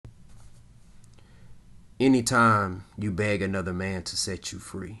Anytime you beg another man to set you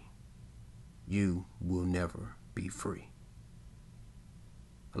free, you will never be free.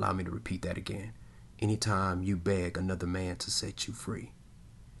 Allow me to repeat that again. Anytime you beg another man to set you free,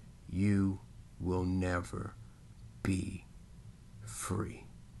 you will never be free.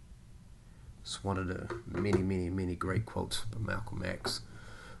 It's one of the many great quotes by Malcolm X.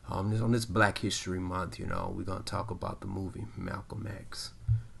 On this Black History Month, we're going to talk about the movie Malcolm X,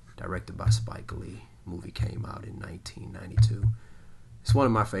 directed by Spike Lee. The movie came out in 1992. It's one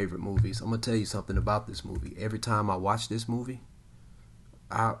of my favorite movies. I'm going to tell you something about this movie. Every time I watch this movie,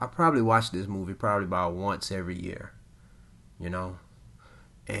 I probably watch this movie probably about once every year,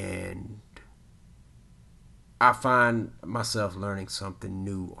 and I find myself learning something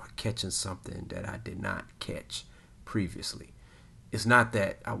new or catching something that I did not catch previously. It's not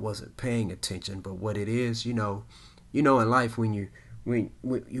that I wasn't paying attention, but what it is, in life when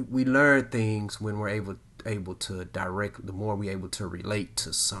we learn things when we're able to direct, the more we're able to relate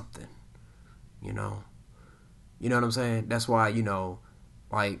to something, you know what I'm saying? That's why,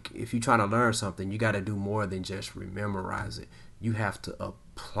 like if you're trying to learn something, you got to do more than just memorize it. You have to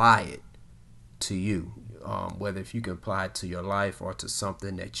apply it to you, whether if you can apply it to your life or to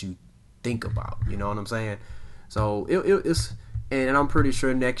something that you think about. You know what I'm saying? So it's, and I'm pretty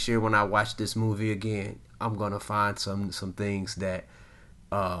sure next year when I watch this movie again, I'm gonna find some things that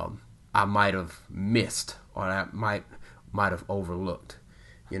I might have missed or that might have overlooked.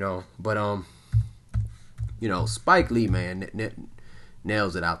 But Spike Lee, man,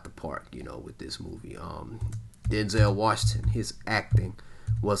 nails it out the park. With this movie. Denzel Washington, his acting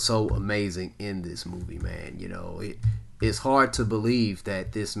was so amazing in this movie, man. It's hard to believe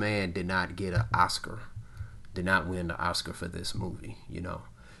that this man did not get an Oscar, did not win the Oscar for this movie.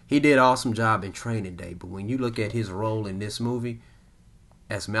 He did an awesome job in Training Day, but when you look at his role in this movie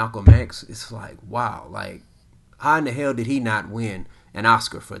as Malcolm X, it's like, wow, like how in the hell did he not win an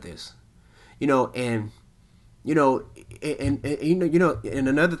Oscar for this? And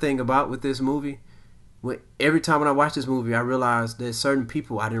another thing about with this movie, every time when I watch this movie, I realize there's certain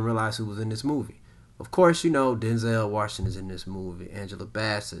people I didn't realize who was in this movie. Of course, Denzel Washington is in this movie. Angela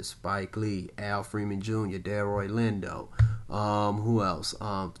Bassett, Spike Lee, Al Freeman Jr., Delroy Lindo. Who else?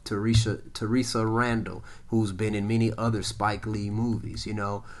 Teresa Randall, who's been in many other Spike Lee movies.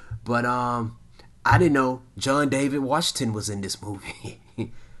 But I didn't know John David Washington was in this movie.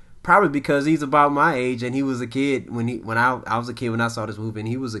 Probably because he's about my age and he was a kid when I was a kid when I saw this movie, and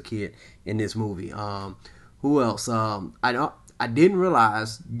he was a kid in this movie. Who else? I didn't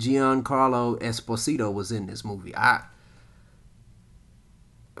realize Giancarlo Esposito was in this movie. That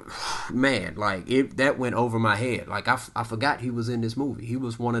went over my head. Like I forgot he was in this movie. He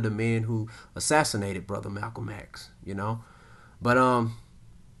was one of the men who assassinated Brother Malcolm X. But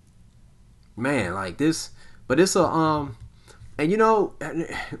man, like this. But it's a and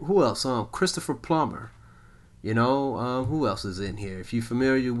who else? Christopher Plummer. Who else is in here? If you're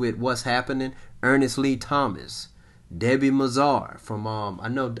familiar with What's Happening, Ernest Lee Thomas, Debbie Mazar from I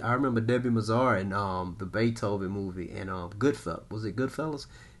remember Debbie Mazar in the Beethoven movie and Goodfellas. Was it Goodfellas?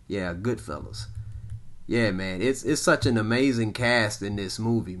 Yeah, Goodfellas. Yeah, man, it's such an amazing cast in this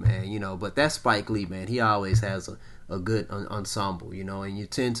movie, man. But that's Spike Lee, man. He always has a good ensemble, and you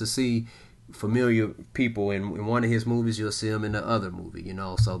tend to see familiar people in one of his movies. You'll see him in the other movie,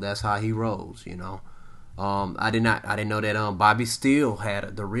 so that's how he rolls. I didn't know that Bobby Steele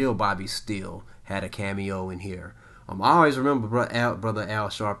the real Bobby Steele had a cameo in here. I always remember brother Al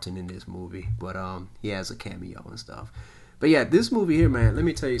Sharpton in this movie, but he has a cameo and stuff. But yeah, this movie here, man, let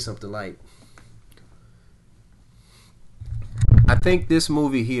me tell you something. Like, I think this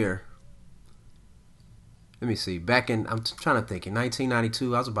movie here, let me see, I'm trying to think, in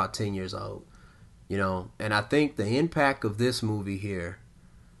 1992, I was about 10 years old, and I think the impact of this movie here,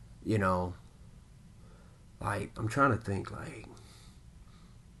 like, I'm trying to think,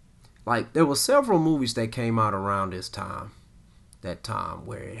 like there were several movies that came out around that time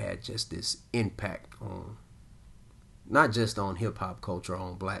where it had just this impact on, not just on hip-hop culture,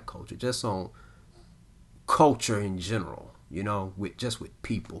 on black culture, just on culture in general, with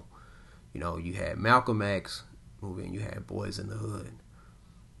people. You had Malcolm X movie and you had Boys in the Hood.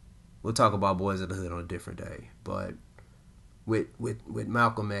 We'll talk about Boys in the Hood on a different day. But with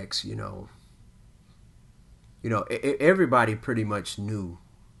Malcolm X, everybody pretty much knew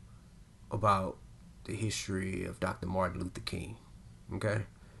about the history of Dr. Martin Luther King. Okay?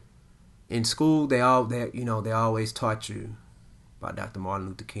 In school, they always taught you about Dr. Martin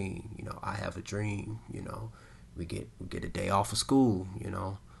Luther King. I have a dream. We get a day off of school.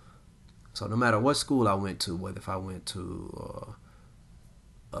 So no matter what school I went to, whether if I went to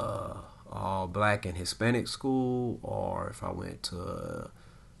black and Hispanic school, or if I went to a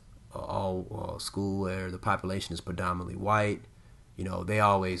all school where the population is predominantly white, we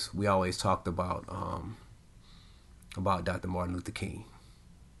always talked about Dr. Martin Luther King,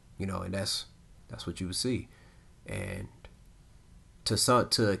 and that's what you would see. And to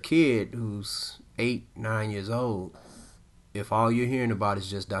a kid who's 8, 9 years old, if all you're hearing about is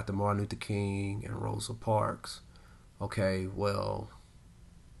just Dr. Martin Luther King and Rosa Parks, okay, well,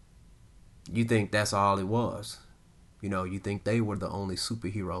 you think that's all it was. You think they were the only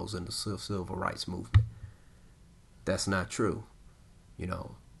superheroes in the civil rights movement. That's not true.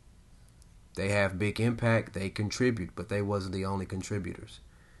 They have big impact, they contribute, but they wasn't the only contributors.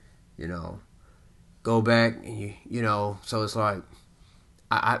 Go back and so it's like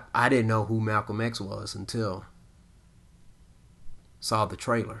I didn't know who Malcolm X was until saw the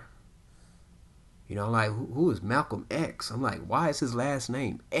trailer. I'm like, who is Malcolm X? I'm like, why is his last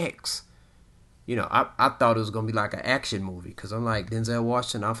name X? I thought it was going to be like an action movie because I'm like, Denzel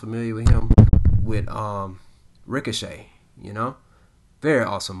Washington, I'm familiar with him with Ricochet, Very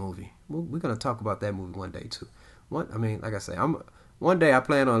awesome movie. We're going to talk about that movie one day too. Like I say, one day I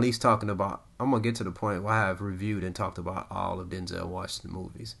plan on at least talking about, I'm going to get to the point where I've reviewed and talked about all of Denzel Washington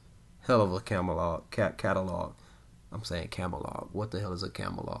movies. Hell of a catalog. I'm saying Camelog. What the hell is a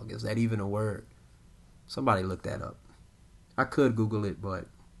Camelog? Is that even a word? Somebody look that up. I could Google it, but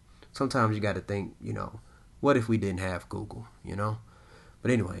sometimes you got to think, what if we didn't have Google,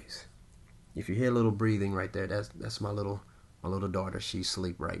 But anyways, if you hear a little breathing right there, that's my little daughter. She's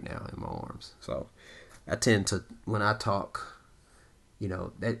asleep right now in my arms. So I tend to, when I talk,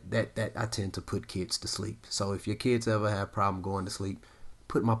 that I tend to put kids to sleep. So if your kids ever have a problem going to sleep,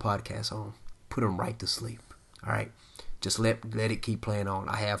 put my podcast on. Put them right to sleep. All right. Just let it keep playing on.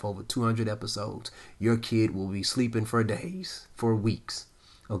 I have over 200 episodes. Your kid will be sleeping for days, for weeks.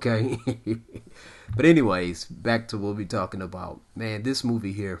 Okay? But anyways, back to what we're talking about. Man, this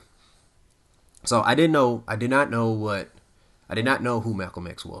movie here. So I did not know who Malcolm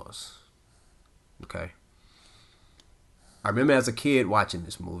X was. Okay? I remember as a kid watching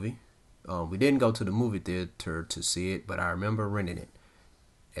this movie. We didn't go to the movie theater to see it, but I remember renting it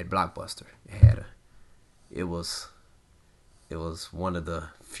at Blockbuster. It was one of the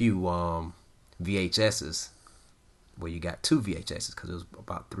few VHSs where you got 2 VHSs because it was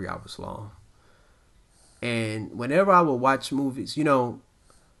about 3 hours long. And whenever I would watch movies,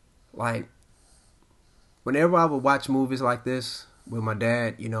 like whenever I would watch movies like this with my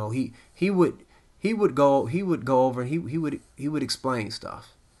dad, he would go over and he would explain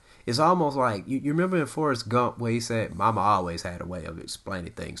stuff. It's almost like you remember in Forrest Gump where he said, "Mama always had a way of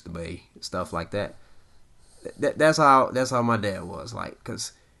explaining things to me," stuff like that. That's how my dad was, like,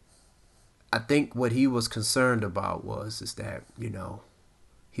 because I think what he was concerned about is that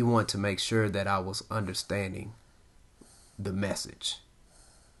he wanted to make sure that I was understanding the message.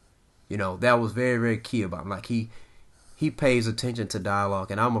 That was very, very key about him. Like he pays attention to dialogue,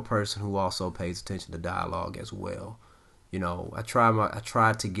 and I'm a person who also pays attention to dialogue as well. I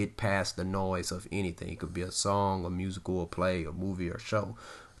try to get past the noise of anything. It could be a song, a musical, a play, a movie, or show.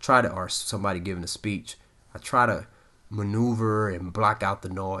 Or somebody giving a speech. I try to maneuver and block out the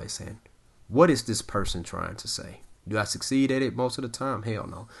noise and what is this person trying to say? Do I succeed at it most of the time? Hell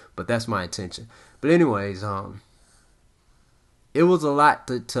no. But that's my intention. But anyways, it was a lot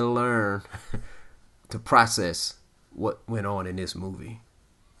to learn to process what went on in this movie.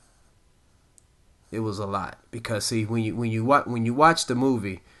 It was a lot because see when you watch the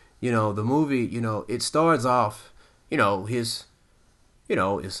movie, it starts off, his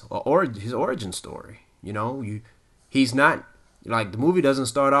origin story. He's not like the movie doesn't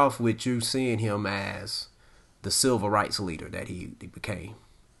start off with you seeing him as the civil rights leader that he became.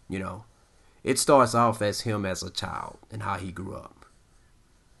 It starts off as him as a child and how he grew up.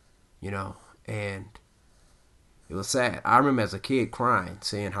 And it was sad. I remember as a kid crying,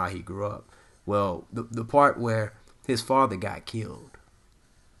 seeing how he grew up. Well, the part where his father got killed.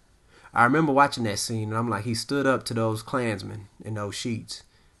 I remember watching that scene and I'm like, he stood up to those Klansmen in those sheets.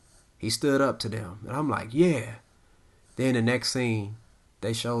 He stood up to them. And I'm like, yeah. Then the next scene,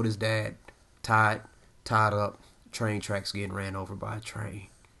 they showed his dad tied up, train tracks getting ran over by a train.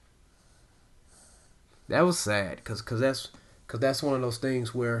 That was sad because that's one of those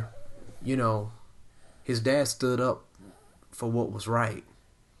things where, his dad stood up for what was right.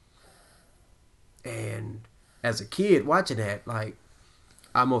 And as a kid watching that, like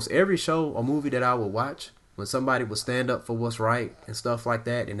almost every show or movie that I would watch, when somebody would stand up for what's right and stuff like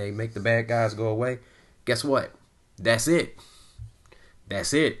that and they make the bad guys go away, guess what? That's it.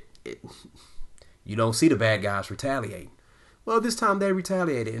 You don't see the bad guys retaliate. Well, this time they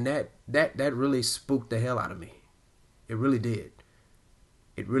retaliated, and that really spooked the hell out of me. It really did.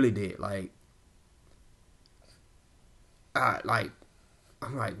 It really did. Like I'm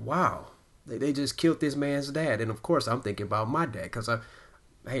like, wow, they just killed this man's dad, and of course I'm thinking about my dad because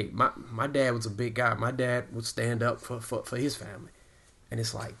hey, my dad was a big guy. My dad would stand up for his family, and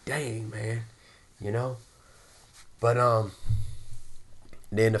it's like, dang, man, you know. But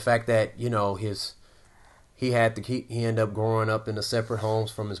then the fact that he ended up growing up in the separate homes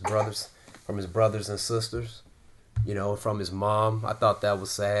from his brothers and sisters, from his mom. I thought that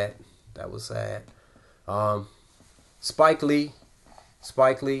was sad. That was sad. Um, Spike Lee,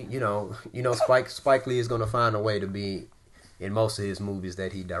 Spike Lee is gonna find a way to be in most of his movies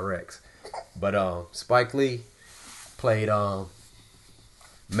that he directs. But Spike Lee played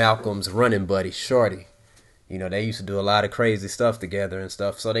Malcolm's running buddy, Shorty. They used to do a lot of crazy stuff together and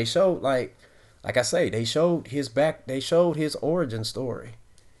stuff. So they showed like I say, they showed his origin story.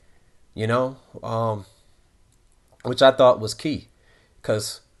 You know, which I thought was key,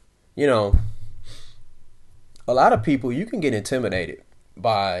 because you know a lot of people, you can get intimidated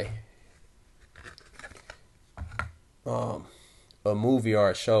by um, a movie or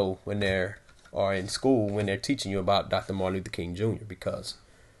a show when they're or in school when they're teaching you about Dr. Martin Luther King Jr. because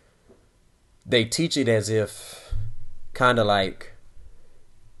they teach it as if kind of like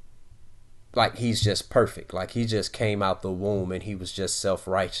he's just perfect, like he just came out the womb and he was just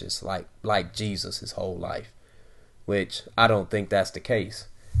self-righteous, like Jesus his whole life, which I don't think that's the case.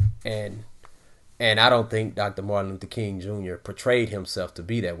 And I don't think Dr. Martin Luther King Jr. portrayed himself to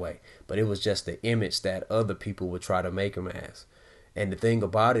be that way, but it was just the image that other people would try to make him as. And the thing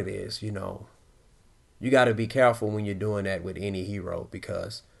about it is, you got to be careful when you're doing that with any hero,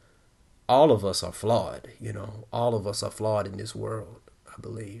 because all of us are flawed. All of us are flawed in this world. I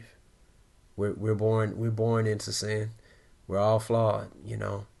believe we're born into sin. We're all flawed.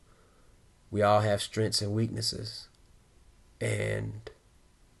 We all have strengths and weaknesses, and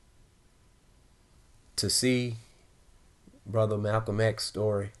to see brother Malcom X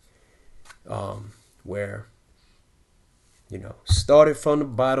story, where started from the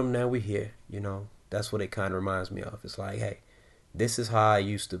bottom, now we're here. That's what it kind of reminds me of. It's like, hey, this is how I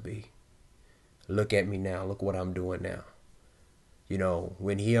used to be. Look at me now. Look what I'm doing now.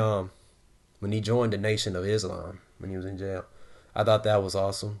 When he joined the Nation of Islam when he was in jail, I thought that was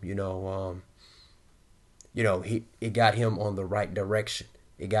awesome. It got him on the right direction.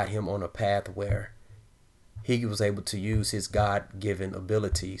 It got him on a path where he was able to use his God-given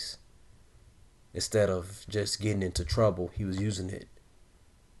abilities. Instead of just getting into trouble, he was using it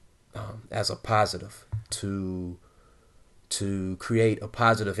as a positive to create a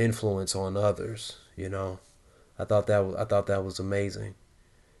positive influence on others. I thought that was amazing.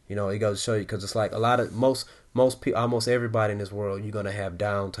 It goes to show you, because it's like a lot of most people, almost everybody in this world, you're gonna have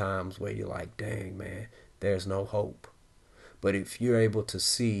down times where you're like, dang man, there's no hope. But if you're able to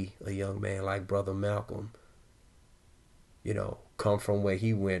see a young man like brother Malcolm, come from where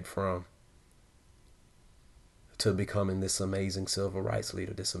he went from to becoming this amazing civil rights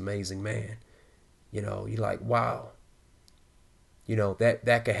leader, this amazing man, you're like, wow,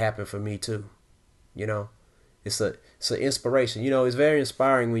 that could happen for me too. It's an inspiration. It's very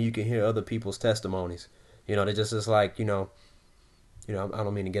inspiring when you can hear other people's testimonies. They just, it's like, I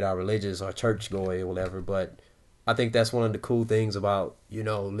don't mean to get our religious or church goy or whatever, but I think that's one of the cool things about,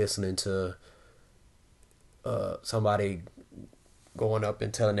 listening to somebody going up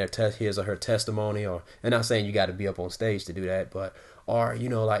and telling his or her testimony, and not saying you got to be up on stage to do that, but, or,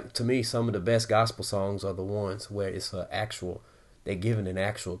 like, to me, some of the best gospel songs are the ones where it's they're giving an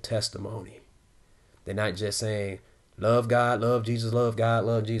actual testimony. They're not just saying, love God, love Jesus, love God,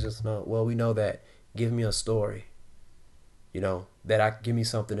 love Jesus. No, well, we know that. Give me a story, give me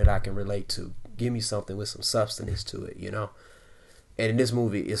something that I can relate to. Give me something with some substance to it, And in this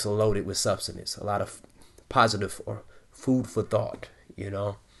movie, it's loaded with substance, a lot of positive or food for thought,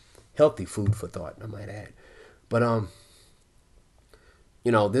 healthy food for thought, I might add. But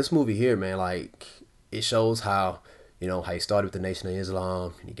this movie here, man, like, it shows how how he started with the Nation of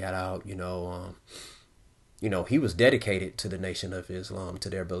Islam and he got out. He was dedicated to the Nation of Islam, to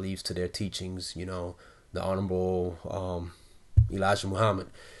their beliefs, to their teachings. The Honorable Elijah Muhammad.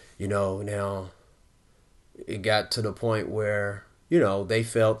 Now it got to the point where they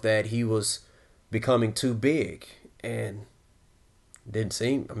felt that he was becoming too big, and didn't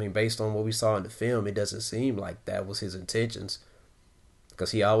seem, based on what we saw in the film, it doesn't seem like that was his intentions,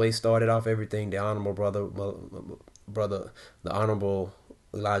 because he always started off everything. The Honorable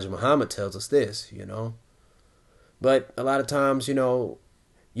Elijah Muhammad tells us this, but a lot of times,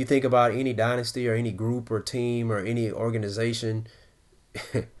 You think about any dynasty or any group or team or any organization,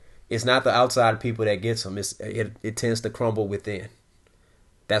 it's not the outside people that gets them. It tends to crumble within.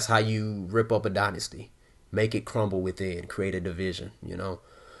 That's how you rip up a dynasty. Make it crumble within, create a division, you know.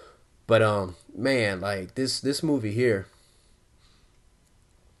 But man, like this movie here,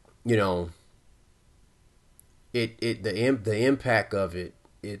 you know, the impact of it,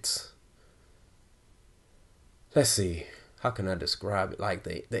 it's, let's see, how can I describe it? Like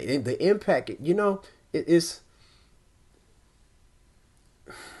the impact, you know, it is.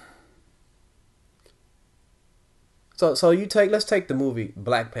 So you take, let's take the movie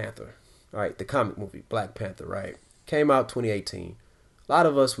Black Panther, all right, the comic movie Black Panther, right? Came out 2018. A lot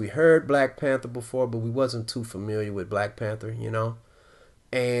of us, we heard Black Panther before, but we wasn't too familiar with Black Panther, you know.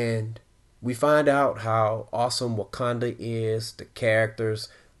 And we find out how awesome Wakanda is, the characters,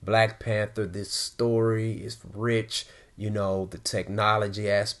 Black Panther, this story is rich, you know, the technology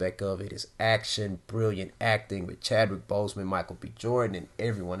aspect of it is action, brilliant acting with Chadwick Boseman, Michael B. Jordan, and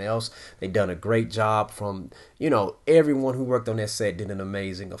everyone else. They done a great job from, you know, everyone who worked on that set did an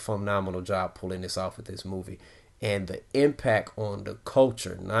amazing, a phenomenal job pulling this off with this movie. And the impact on the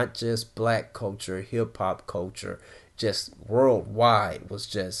culture, not just black culture, hip hop culture, just worldwide, was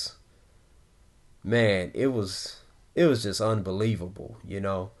just, man, it was just unbelievable, you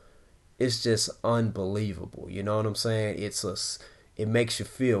know. It's just unbelievable, you know what I'm saying? It makes you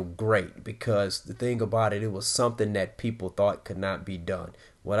feel great because the thing about it, it was something that people thought could not be done.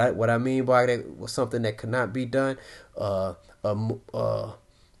 What I mean by that was something that could not be done. A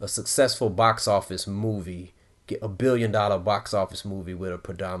successful box office movie, get $1 billion box office movie with a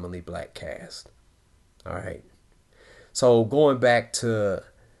predominantly black cast. All right. So going back to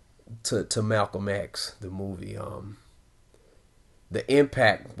Malcolm X, the movie, the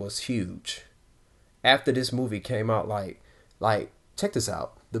impact was huge. After this movie came out, like check this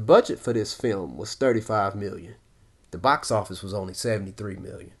out. The budget for this film was 35 million. The box office was only 73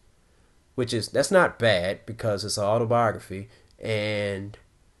 million, which is, that's not bad because it's an autobiography, and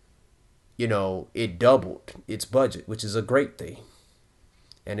you know, it doubled its budget, which is a great thing.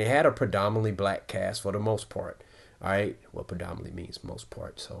 And it had a predominantly black cast for the most part. All right, what predominantly means most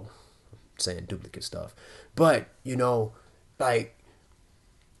part, so I'm saying duplicate stuff. But you know, like,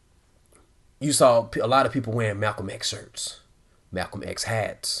 you saw a lot of people wearing Malcolm X shirts, Malcolm X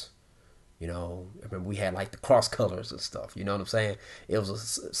hats. You know, I remember we had like the cross colors and stuff. You know what I'm saying? It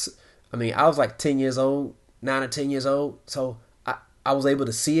was, I mean, I was like 10 years old, 9 or 10 years old, so I was able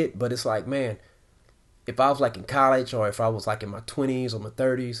to see it. But it's like, man, if I was like in college or if I was like in my 20s or my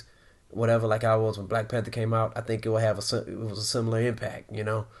 30s, whatever, like I was when Black Panther came out, I think it would have it was a similar impact. You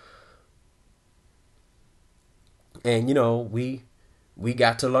know, and you know we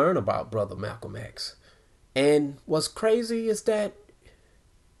got to learn about Brother Malcolm X. And what's crazy is that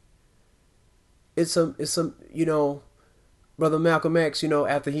it's some you know, Brother Malcolm X, you know,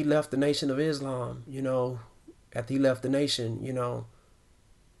 after he left the Nation of Islam, you know, after he left the nation, you know,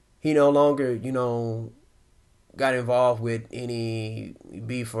 he no longer, you know, got involved with any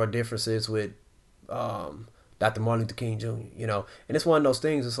beef or differences with Dr. Martin Luther King Jr., you know. And it's one of those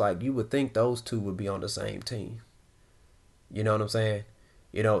things, it's like you would think those two would be on the same team. You know what I'm saying?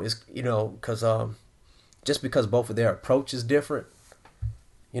 You know, it's, you know, because just because both of their approach is different,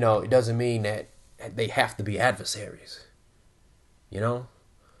 you know, it doesn't mean that they have to be adversaries. You know,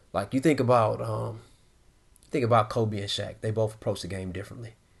 like you think about Kobe and Shaq. They both approach the game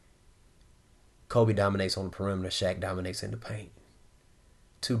differently. Kobe dominates on the perimeter. Shaq dominates in the paint.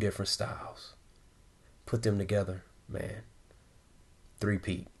 Two different styles. Put them together, man.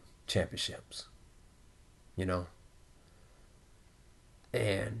 Three-peat championships. You know,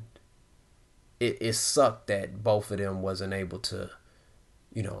 and it sucked that both of them wasn't able to,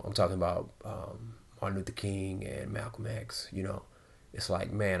 you know, I'm talking about Martin Luther King and Malcolm X, you know. It's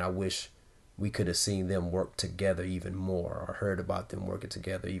like, man, I wish we could have seen them work together even more or heard about them working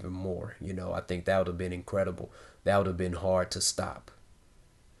together even more. You know, I think that would have been incredible. That would have been hard to stop.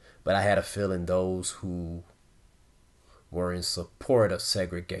 But I had a feeling those who were in support of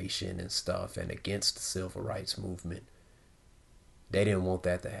segregation and stuff and against the civil rights movement, they didn't want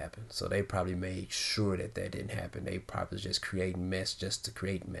that to happen. So they probably made sure that that didn't happen. They probably just creating mess just to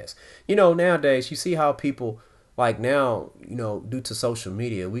create mess. You know, nowadays, you see how people, like now, you know, due to social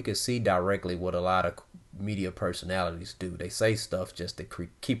media, we can see directly what a lot of media personalities do. They say stuff just to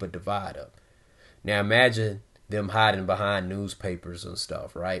keep a divide up. Now imagine them hiding behind newspapers and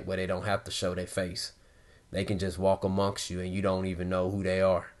stuff, right? Where they don't have to show their face. They can just walk amongst you and you don't even know who they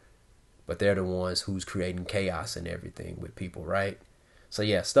are. But they're the ones who's creating chaos and everything with people, right? So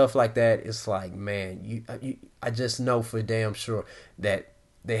yeah, stuff like that. It's like, man, I just know for damn sure that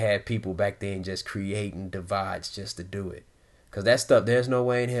they had people back then just creating divides just to do it. Because that stuff, there's no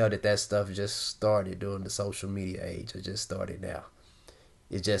way in hell that stuff just started during the social media age. It just started now.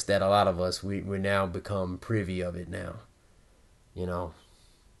 It's just that a lot of us, we now become privy of it now, you know.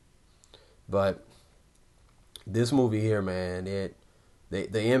 But this movie here, man,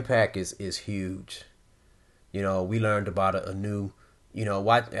 the impact is huge. You know, we learned about a new,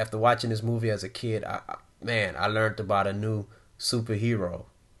 after watching this movie as a kid, I learned about a new superhero,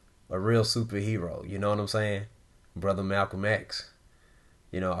 a real superhero. You know what I'm saying? Brother Malcolm X.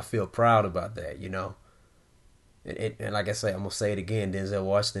 I feel proud about that. And like I say, I'm gonna say it again. Denzel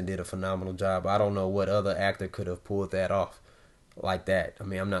Washington did a phenomenal job. I don't know what other actor could have pulled that off like that. I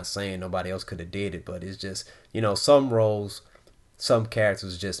mean, I'm not saying nobody else could have did it, but it's just some roles, some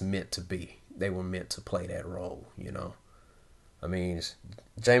characters just meant to be. They were meant to play that role. I mean,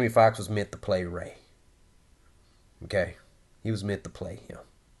 Jamie Foxx was meant to play Ray. Okay, he was meant to play him.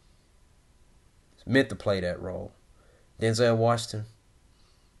 He's meant to play that role. Denzel Washington,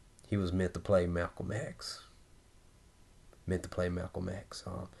 he was meant to play Malcolm X. Meant to play Malcolm X.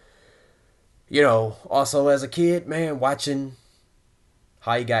 Also as a kid, man, watching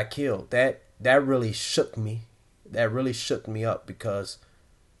how he got killed, that really shook me. That really shook me up because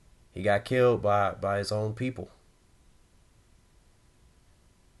he got killed by his own people.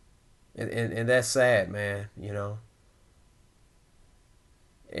 And that's sad, man,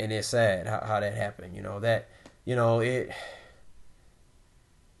 And it's sad how that happened,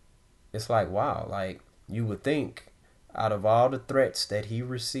 it's like, wow, like you would think out of all the threats that he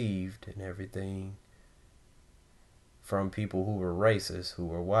received and everything from people who were racist, who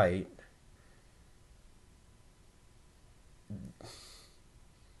were white,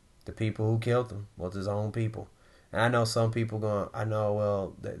 the people who killed him was his own people. And I know some people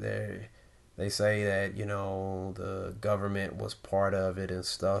they say that, the government was part of it and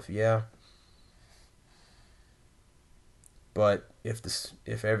stuff. Yeah. But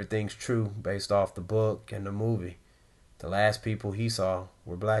if everything's true based off the book and the movie, the last people he saw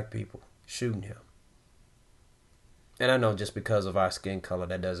were black people shooting him. And I know just because of our skin color,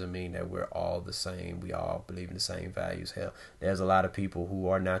 that doesn't mean that we're all the same. We all believe in the same values. Hell, there's a lot of people who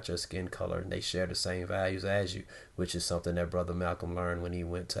are not your skin color and they share the same values as you, which is something that Brother Malcolm learned when he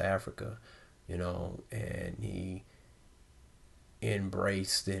went to Africa, and he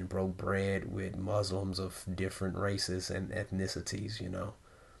embraced and broke bread with Muslims of different races and ethnicities,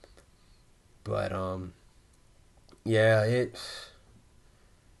 But, yeah,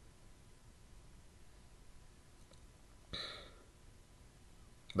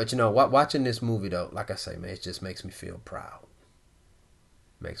 But watching this movie though, like I say, man, it just makes me feel proud.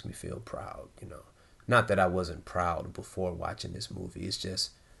 Makes me feel proud. Not that I wasn't proud before watching this movie. It's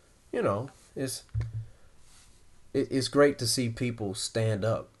just, it's it's great to see people stand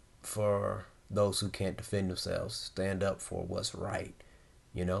up for those who can't defend themselves, stand up for what's right,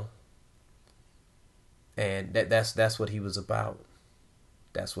 you know. And that's what he was about.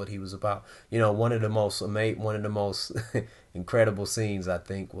 That's what he was about. One of the most incredible scenes I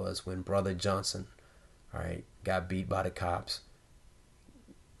think was when Brother Johnson, all right, got beat by the cops.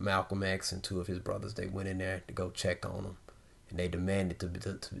 Malcolm X and two of his brothers, they went in there to go check on him, and they demanded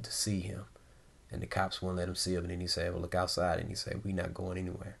to see him, and the cops wouldn't let him see him. And then he said, "Well, look outside," and he said, "We're not going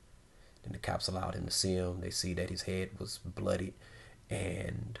anywhere." Then the cops allowed him to see him. They see that his head was bloodied,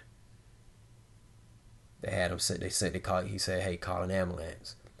 and they had him sit. He said, "Hey, call an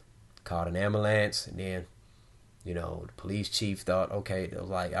ambulance." Called an ambulance, and then, the police chief thought, okay, it was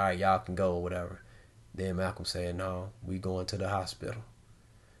like, all right, y'all can go or whatever. Then Malcolm said, "No, we going to the hospital."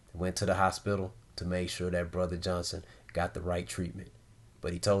 They went to the hospital to make sure that Brother Johnson got the right treatment.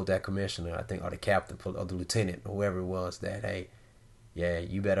 But he told that commissioner, I think, or the captain, or the lieutenant, or whoever it was, that, hey, yeah,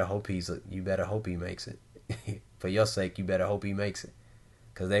 you better hope he makes it. For your sake, you better hope he makes it,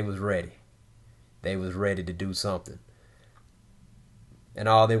 because they was ready. They was ready to do something. And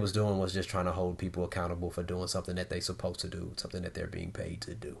all they was doing was just trying to hold people accountable for doing something that they supposed to do, something that they're being paid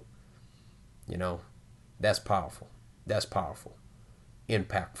to do. That's powerful. That's powerful.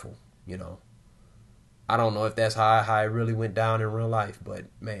 Impactful, I don't know if that's how it really went down in real life, but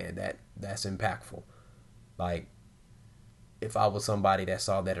man, that's impactful. Like, if I was somebody that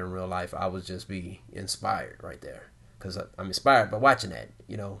saw that in real life, I would just be inspired right there. Because I'm inspired by watching that,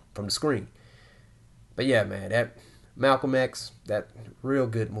 from the screen. But yeah, man, that Malcolm X, that real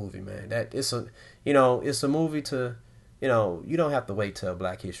good movie, man. That it's a movie to, you don't have to wait till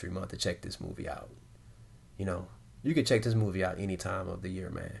Black History Month to check this movie out. You can check this movie out any time of the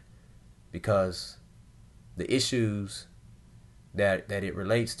year, man, because the issues that it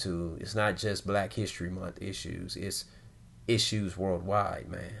relates to, it's not just Black History Month issues. issues worldwide,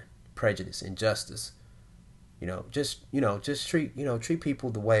 man. Prejudice, injustice. Just treat people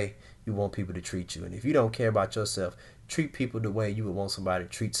the way you want people to treat you. And if you don't care about yourself, treat people the way you would want somebody to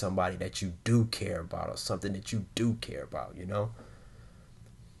treat somebody that you do care about, or something that you do care about,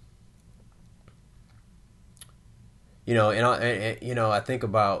 I think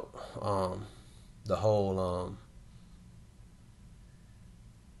about the whole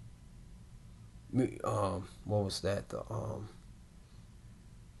what was that?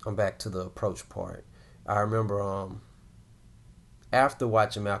 I'm back to the approach part. I remember after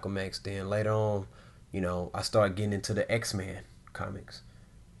watching Malcolm X, then later on, I started getting into the X-Men comics,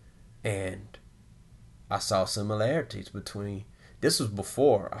 and I saw similarities between. This was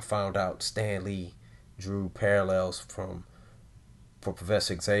before I found out Stan Lee drew parallels for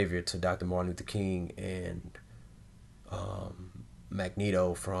Professor Xavier to Dr. Martin Luther King and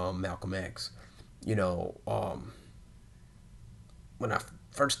Magneto from Malcolm X. When I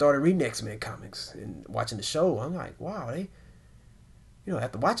first started reading X-Men comics and watching the show, I'm like, wow,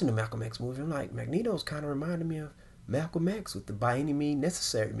 after watching the Malcolm X movie, I'm like, Magneto's kind of reminded me of Malcolm X with the by any means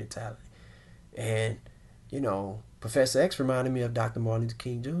necessary mentality. And, Professor X reminded me of Dr. Martin Luther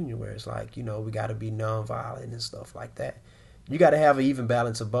King Jr., where it's like, we got to be nonviolent and stuff like that. You got to have an even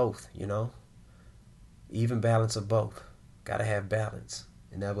balance of both, Even balance of both. Got to have balance.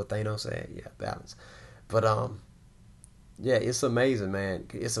 And that's what Thanos said. Yeah, balance. But, yeah, it's amazing, man.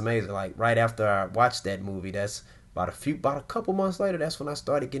 It's amazing. Like, right after I watched that movie, that's about a couple months later, that's when I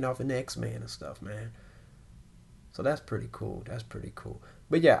started getting off in the X-Men and stuff, man. So that's pretty cool.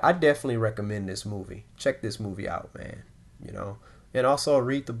 But yeah, I definitely recommend this movie. Check this movie out, man. And also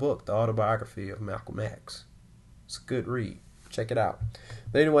read the book, The Autobiography of Malcolm X. It's a good read. Check it out.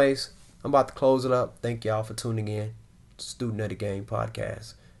 But anyways, I'm about to close it up. Thank y'all for tuning in. Student of the Game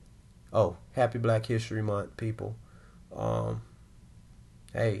podcast. Oh, happy Black History Month, people.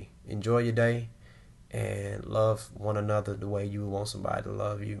 Hey, enjoy your day and love one another the way you want somebody to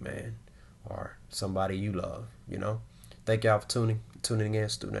love you, man, or somebody you love. Thank y'all for tuning in.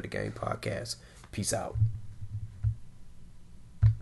 Student of the Game podcast. Peace out.